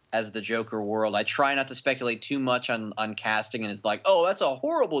Ledger as the Joker world, I try not to speculate too much on casting, and it's like, oh, that's a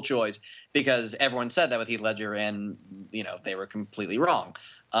horrible choice because everyone said that with Heath Ledger, and they were completely wrong.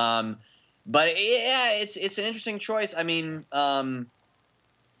 But yeah, it's an interesting choice. I mean,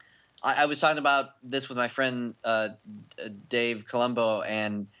 I was talking about this with my friend Dave Colombo,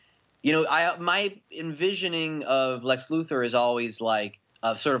 and my envisioning of Lex Luthor is always like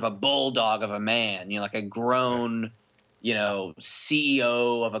a sort of a bulldog of a man, like a grown,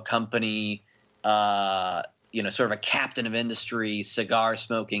 CEO of a company, sort of a captain of industry, cigar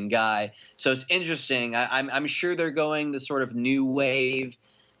smoking guy. So it's interesting. I'm sure they're going the sort of new wave,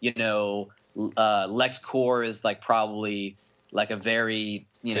 LexCorp is like probably like a very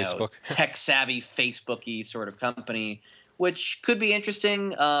Facebook. tech savvy Facebooky sort of company, which could be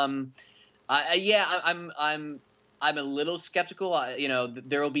interesting. I'm a little skeptical.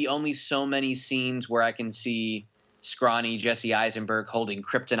 There will be only so many scenes where I can see scrawny Jesse Eisenberg holding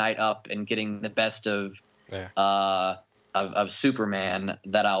kryptonite up and getting the best of Superman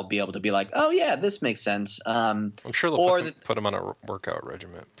that I'll be able to be like, oh yeah, this makes sense. I'm sure they'll or put him on a workout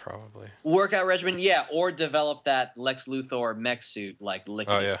regimen, probably. workout regimen, yeah, or develop that Lex Luthor mech suit like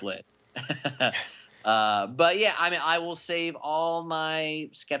lickety split. But yeah, I mean, I will save all my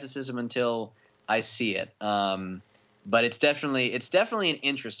skepticism until I see it. But it's definitely an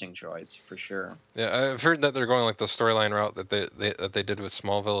interesting choice for sure. Yeah, I've heard that they're going like the storyline route that they did with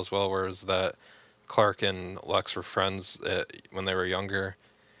Smallville as well, whereas that Clark and Lex were friends when they were younger.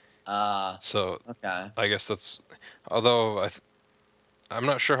 So okay. I guess that's, although I'm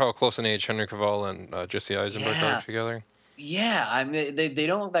not sure how close in age Henry Cavill and Jesse Eisenberg are together. Yeah, I mean they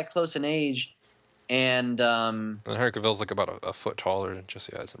don't look that close in age, and Henry Cavill's like about a foot taller than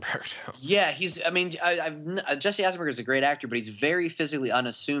Jesse Eisenberg too. Yeah, he's. I mean, Jesse Eisenberg is a great actor, but he's very physically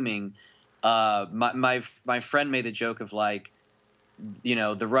unassuming. My friend made the joke of like,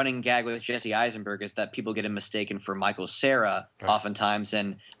 the running gag with Jesse Eisenberg is that people get him mistaken for Michael Cera oftentimes,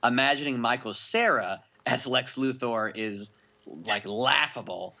 and imagining Michael Cera as Lex Luthor is like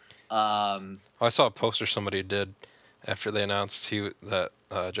laughable. I saw a poster somebody did after they announced that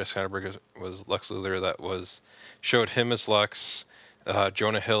Jesse Eisenberg was Lex Luthor, that showed him as Lex,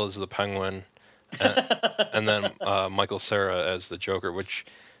 Jonah Hill as the Penguin, and then Michael Cera as the Joker. Which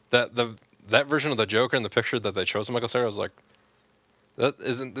that version of the Joker in the picture that they chose of Michael Cera was like,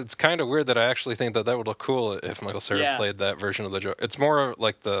 it's kind of weird that I actually think that would look cool if Michael Cera played that version of the Joker. It's more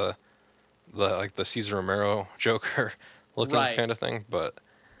like the Cesar Romero Joker looking kind of thing, but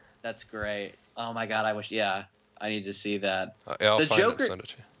that's great. Oh my god, I need to see that. I'll the find Joker, it and send it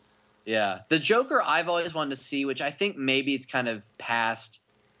to you. Yeah, the Joker I've always wanted to see, which I think maybe it's kind of past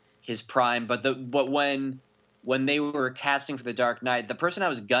his prime, but when they were casting for The Dark Knight, the person I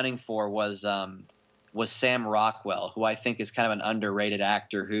was gunning for was Sam Rockwell, who I think is kind of an underrated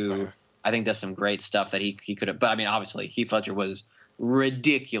actor who I think does some great stuff that he could have. But I mean, obviously Heath Ledger was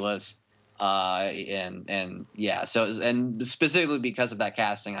ridiculous, and yeah. So and specifically because of that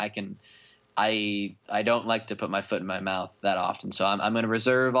casting, I don't like to put my foot in my mouth that often, so I'm going to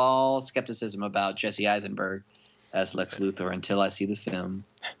reserve all skepticism about Jesse Eisenberg as Lex Luthor until I see the film.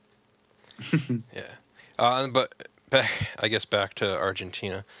 Yeah, but back to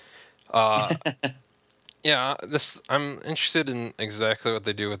Argentina. Yeah, I'm interested in exactly what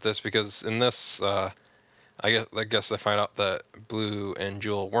they do with this, because in this, I guess they find out that Blue and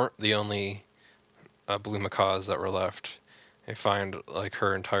Jewel weren't the only Blue macaws that were left. They find like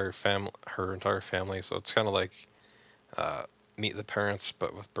her entire family, so it's kind of like Meet the Parents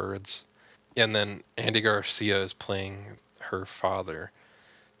but with birds. And then Andy Garcia is playing her father.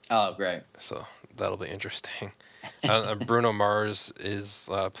 Oh, great! So that'll be interesting. Bruno Mars is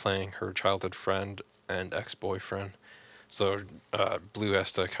playing her childhood friend and ex-boyfriend. So Blue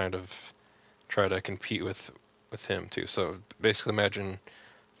has to kind of try to compete with him too. So basically, imagine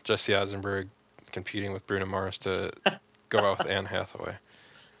Jesse Eisenberg competing with Bruno Mars to go out with Anne Hathaway.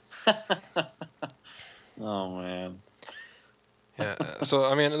 Oh man. Yeah. So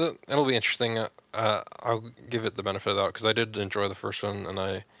I mean, it'll be interesting. I'll give it the benefit of the doubt because I did enjoy the first one, and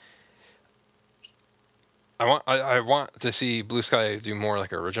I want to see Blue Sky do more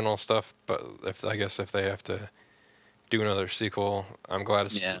like original stuff. But I guess if they have to do another sequel, I'm glad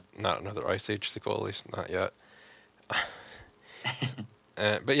it's Yeah. not another Ice Age sequel, at least not yet.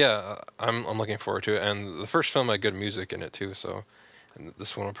 But yeah, I'm looking forward to it, and the first film had good music in it too. So, and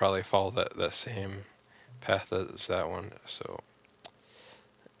this one will probably follow that same path as that one. So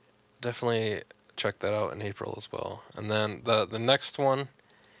definitely check that out in April as well. And then the next one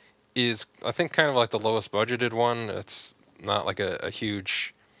is I think kind of like the lowest budgeted one. It's not like a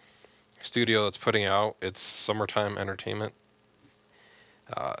huge studio that's putting out. It's Summertime Entertainment.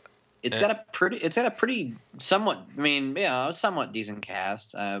 Uh, It's and- got a pretty somewhat, I mean, yeah, somewhat decent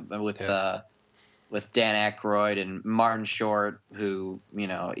cast with Dan Aykroyd and Martin Short, who, you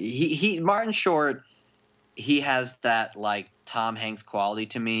know, he Martin Short, he has that like Tom Hanks quality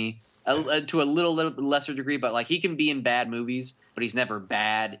to me, to a little lesser degree, but like he can be in bad movies, but he's never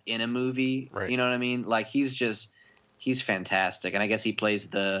bad in a movie. Right. You know what I mean? Like he's fantastic, and I guess he plays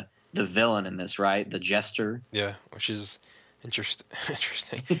the villain in this, right? The jester. yeah, which is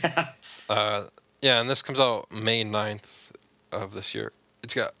interesting. Yeah. Yeah, and this comes out May 9th of this year.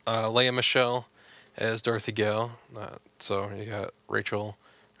 It's got Leia Michelle as Dorothy Gale. So you got Rachel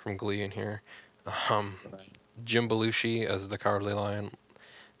from Glee in here. Jim Belushi as the Cowardly Lion.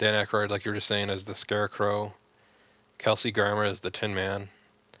 Dan Aykroyd, like you were just saying, as the Scarecrow. Kelsey Grammer as the Tin Man.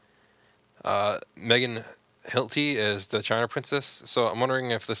 Megan Hilty as the China Princess. So I'm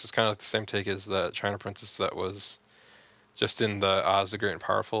wondering if this is kind of like the same take as the China Princess that was just in the Oz the Great and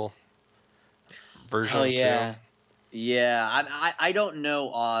Powerful version. Oh yeah, too. yeah. I don't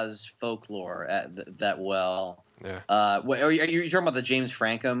know Oz folklore that well. Yeah. Are you talking about the James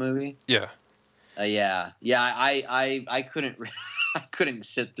Franco movie? Yeah. Yeah. I couldn't I couldn't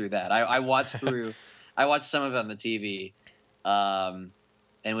sit through that. I watched some of it on the TV, and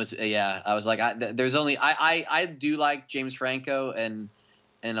it was I was like, there's only I do like James Franco and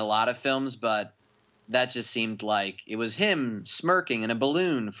in a lot of films, but that just seemed like it was him smirking in a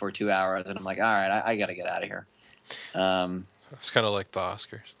balloon for 2 hours, and I'm like, all right, I got to get out of here. It's kind of like the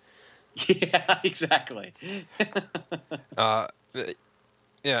Oscars. Yeah, exactly.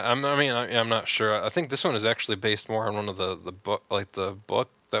 Yeah, I'm not sure. I think this one is actually based more on one of the book, like the book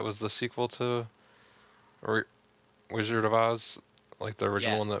that was the sequel to Wizard of Oz, like the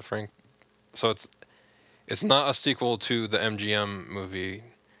original Yeah. one that Frank. So it's not a sequel to the MGM movie,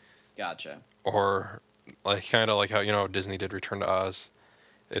 Gotcha. or like kind of like how Disney did Return to Oz.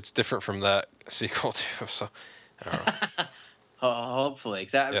 It's different from that sequel too. So I don't know. Hopefully,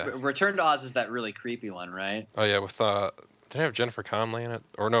 Yeah. Return to Oz is that really creepy one, right? Oh yeah, with did I have Jennifer Connelly in it?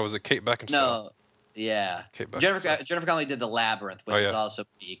 Or no, was it Kate Beckinsale? No, yeah. Kate Beckinsale. Jennifer Connelly did The Labyrinth, which Oh, is yeah. also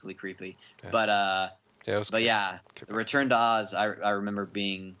equally creepy. Yeah. But Yeah, it was. but yeah, Kate The Return to Oz, I remember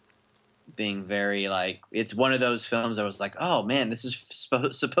being very like, it's one of those films I was like, oh man, this is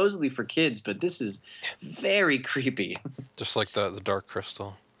supposedly for kids, but this is very creepy. Just like the Dark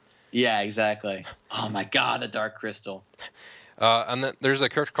Crystal. Yeah, exactly. Oh my god, The Dark Crystal. And then there's a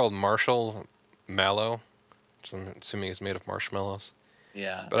character called Marshall Mallow, which I'm assuming is made of marshmallows.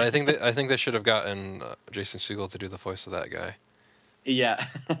 Yeah. But I think they should have gotten Jason Segel to do the voice of that guy, Yeah.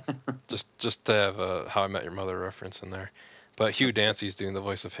 just to have a How I Met Your Mother reference in there. But Hugh Dancy's doing the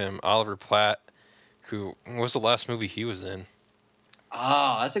voice of him. Oliver Platt, who what was the last movie he was in?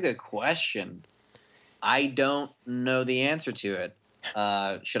 Oh, that's a good question. I don't know the answer to it.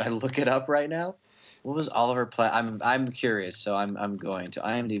 Should I look it up right now? What was Oliver Platt? I'm curious, so I'm going to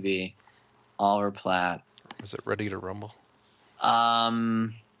IMDb. Oliver Platt. Was it Ready to Rumble?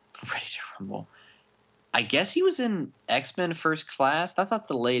 Ready to Rumble. I guess he was in X-Men First Class. That's not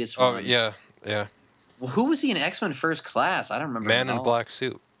the latest Oh one. yeah. Well, who was he in X-Men First Class? I don't remember. Man at in all. Black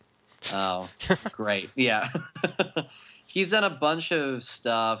Suit. Oh, great. Yeah. He's done a bunch of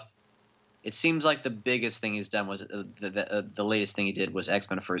stuff. It seems like the biggest thing he's done was the latest thing he did was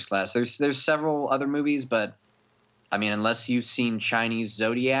X-Men First Class. There's several other movies, but I mean, unless you've seen Chinese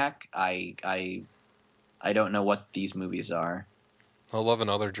Zodiac, I don't know what these movies are. Love and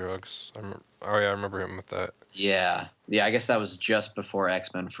Other Drugs. I remember him with that. Yeah. I guess that was just before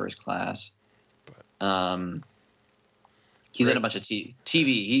X-Men First Class. He's Right. in a bunch of TV.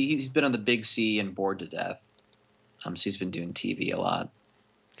 He's been on the Big C and Bored to Death. So he's been doing TV a lot.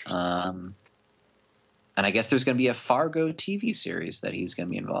 And I guess there's going to be a Fargo TV series that he's going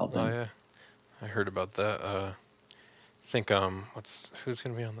to be involved in. Oh yeah, I heard about that. I think who's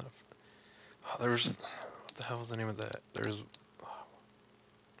gonna be on that? Oh, there was what the hell was the name of that? There's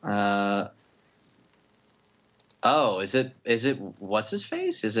Is it what's his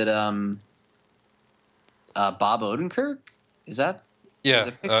face? Is it Bob Odenkirk? Is that? yeah, There's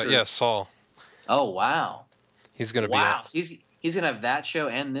a picture. yeah, Saul. Oh wow. He's gonna be Wow. on, So he's gonna have that show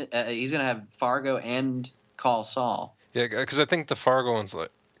and he's gonna have Fargo and Call Saul. yeah, because I think the Fargo one's like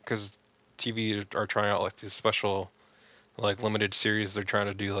because TV are trying out like these special like limited series. They're trying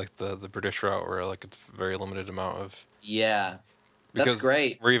to do like the British route where like it's a very limited amount of. Yeah, that's Because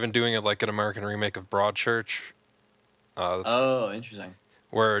great. we're even doing it like an American remake of Broadchurch. That's Oh, interesting.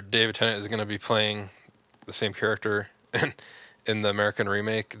 where David Tennant is going to be playing the same character in the American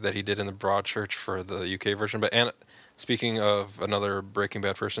remake that he did in the Broadchurch for the UK version. But speaking of another Breaking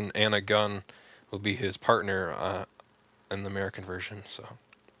Bad person, Anna Gunn will be his partner in the American version. So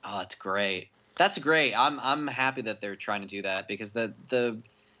Oh, that's great. That's great. I'm happy that they're trying to do that because the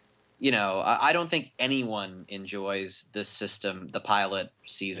I don't think anyone enjoys this system, the pilot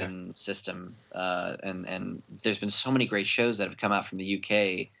season system, and there's been so many great shows that have come out from the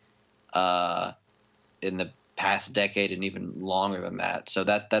UK in the past decade and even longer than that. So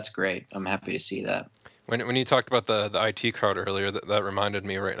that's great. I'm happy to see that. when you talked about the IT crowd earlier, that reminded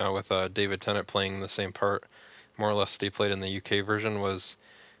me right now with David Tennant playing the same part, more or less, they played in the UK version was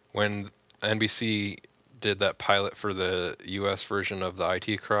when NBC did that pilot for the US version of the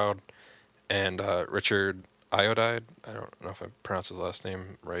IT crowd, and Richard Iodide, I don't know if I pronounced his last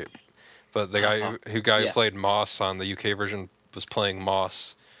name right, but the guy who Yeah. played Moss on the UK version was playing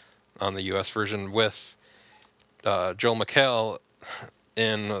Moss on the US version with Joel McHale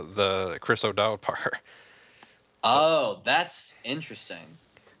in the Chris O'Dowd part. Oh, that's interesting.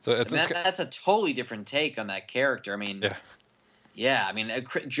 So I mean, that's a totally different take on that character. I mean, yeah, yeah. I mean,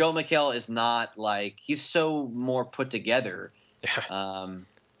 Joe McHale is not like he's so more put together. yeah.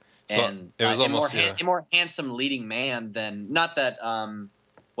 So And it was a almost a more handsome leading man than not that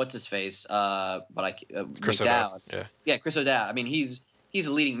what's his face but Chris McDowd. O'Dowd. Yeah, Chris O'Dowd. I mean, he's a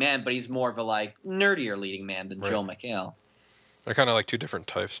leading man, but he's more of a like nerdier leading man than Right. Joel McHale. They're kind of like two different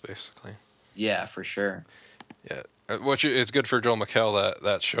types, basically. Yeah, for sure. Yeah, it's good for Joel McHale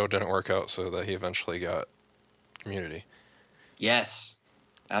that show didn't work out, so that he eventually got Community. Yes,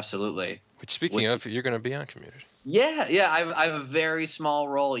 absolutely. Which, speaking of, you're going to be on Community. Yeah. I have a very small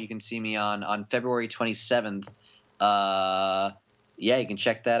role. You can see me on February 27th. Yeah, you can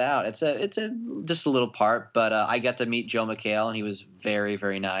check that out. It's a just a little part, but I got to meet Joe McHale, and he was very,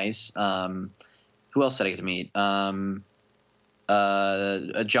 very nice. Who else did I get to meet? John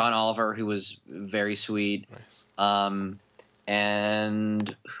Oliver, who was very sweet. Nice.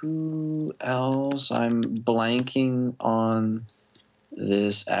 And who else? I'm blanking on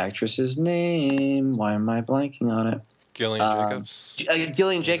this actress's name. Why am I blanking on it? Gillian Jacobs.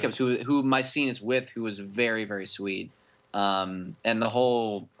 Gillian Jacobs, who my scene is with, who was very, very sweet. And the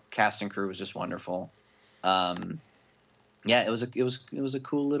whole cast and crew was just wonderful. Yeah, it was a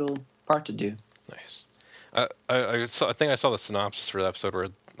cool little part to do. Nice. I think I saw the synopsis for the episode where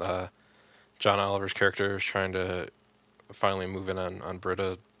John Oliver's character is trying to finally move in on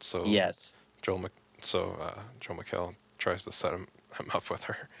Britta. So Yes. Joel McHale tries to set him up with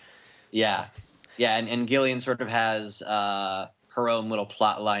her. Yeah. Yeah, and Gillian sort of has her own little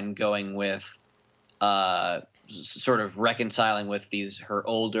plot line going with sort of reconciling with her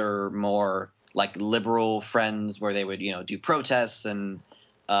older, more like liberal friends where they would, do protests and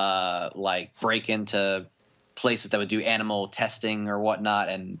like break into places that would do animal testing or whatnot,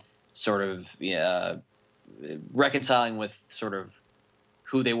 and sort of reconciling with sort of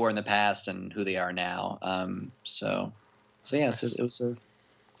who they were in the past and who they are now. So yeah, it was a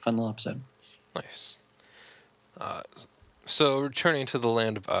fun little episode. Nice. So returning to the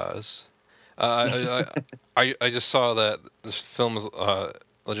land of Oz, I just saw that this film is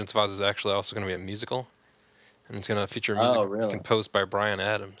Legends of Oz is actually also going to be a musical, and it's going to feature music really? composed by Bryan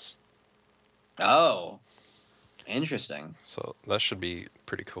Adams. Oh, interesting. So that should be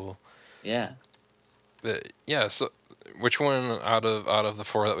pretty cool. Yeah. But, yeah. So, which one out of the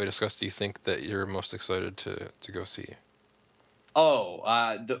four that we discussed do you think that you're most excited to go see?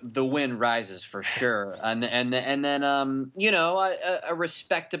 Oh, the Wind Rises for sure, and then a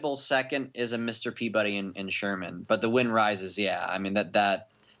respectable second is a Mr. Peabody and Sherman, but the Wind Rises, yeah. I mean like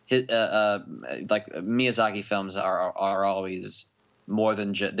Miyazaki films are always more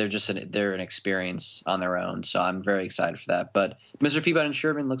than they're an experience on their own. So I'm very excited for that. But Mr. Peabody and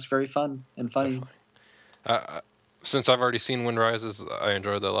Sherman looks very fun and funny. Definitely. Since I've already seen Wind Rises, I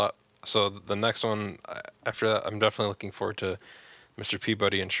enjoyed that a lot. so the next one after that, I'm definitely looking forward to Mr.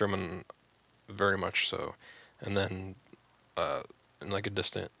 Peabody and Sherman very much so, and then in like a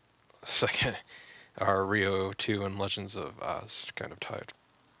distant second, our Rio 2 and Legends of Oz kind of tied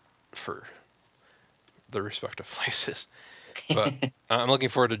for the respective places. But I'm looking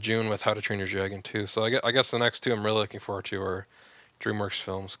forward to June with How to Train Your Dragon too. So I guess the next two I'm really looking forward to are DreamWorks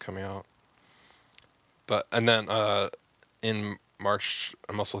films coming out. But and then in March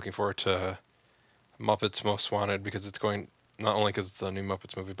I'm also looking forward to Muppets Most Wanted because it's going not only because it's a new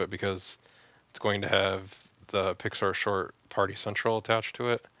Muppets movie, but because it's going to have the Pixar short Party Central attached to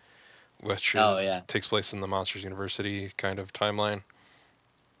it, which takes place in the Monsters University kind of timeline.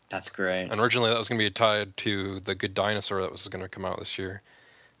 That's great. And originally that was going to be tied to The Good Dinosaur that was going to come out this year,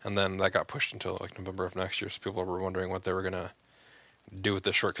 and then that got pushed until like November of next year. So people were wondering what they were going to do with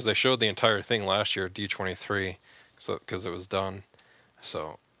this short because they showed the entire thing last year at D23, so because it was done.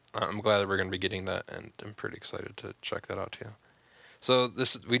 So I'm glad that we're going to be getting that, and I'm pretty excited to check that out too. So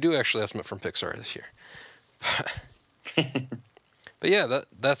we do actually have some from Pixar this year. But yeah,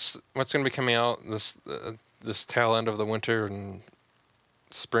 that's what's going to be coming out this tail end of the winter and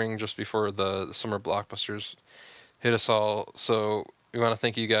spring, just before the summer blockbusters hit us all. So we want to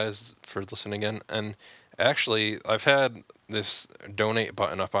thank you guys for listening again. And actually, I've had this donate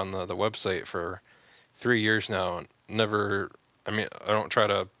button up on the website for 3 years now. And I don't try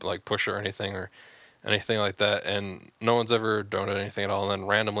to like push it or anything like that. And no one's ever donated anything at all. And then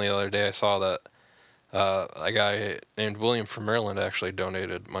randomly the other day I saw that a guy named William from Maryland actually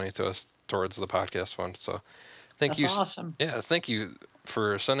donated money to us towards the podcast fund. So thank you. That's awesome. Yeah, thank you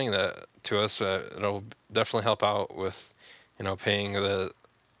for sending that to us. It'll definitely help out with, paying the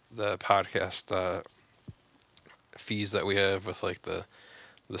podcast fees that we have with like the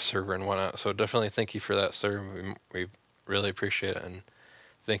server and whatnot. So definitely thank you for that, sir. We really appreciate it, and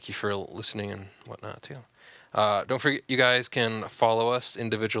thank you for listening and whatnot too. Don't forget, you guys can follow us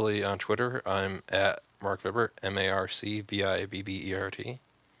individually on Twitter. I'm at Mark Vibert, MarkVibbert.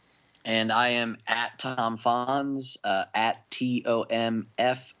 And I am at Tom Fonz, at TOMFONSS.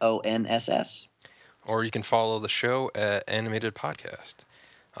 Or you can follow the show at Animated Podcast.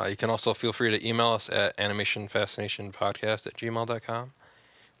 You can also feel free to email us at animationfascinationpodcast@gmail.com.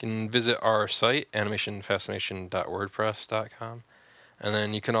 You can visit our site, animationfascination.wordpress.com. And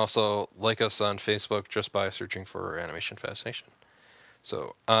then you can also like us on Facebook just by searching for Animation Fascination.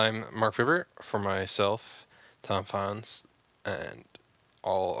 So I'm Mark Vibert, for myself, Tom Fonz, and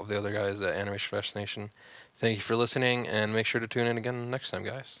all of the other guys at Animation Fascination. Thank you for listening, and make sure to tune in again next time,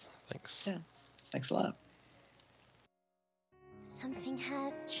 guys. Thanks. Yeah, thanks a lot. Something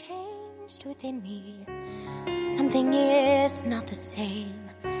has changed within me. Something is not the same.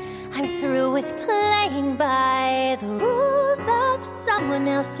 I'm through with playing by the rules of someone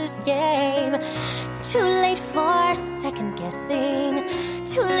else's game. Too late for second guessing.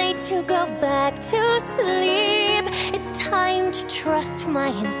 Too late to go back to sleep. It's time to trust my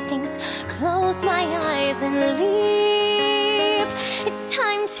instincts. Close my eyes and leap. It's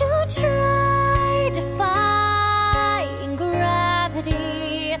time to try defying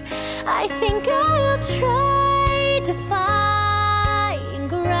gravity. I think I'll try defying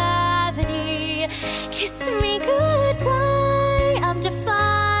gravity. Kiss me goodbye. I'm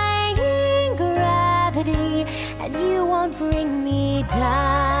defying gravity, and you won't bring me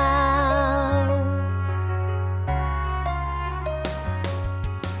down.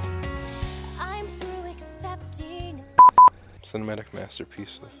 I'm through accepting. Cinematic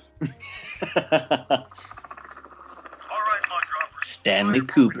masterpiece of Stanley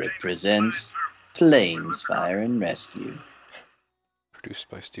Kubrick presents Planes, Fire, and Rescue. produced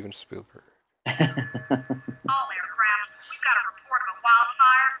by Steven Spielberg. All aircraft, we've got a report of a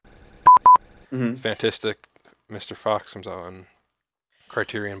wildfire. Fantastic Mr. Fox comes out on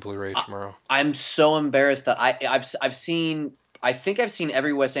Criterion Blu-ray tomorrow. I'm so embarrassed that I've seen, I think I've seen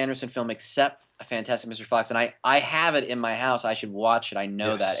every Wes Anderson film except A Fantastic Mr. Fox, and I have it in my house. I should watch it. I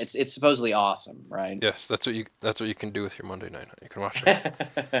know that it's supposedly awesome, right? Yes, that's what you can do with your Monday night. You can watch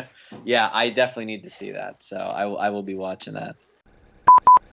it. Yeah, I definitely need to see that. So I will be watching that.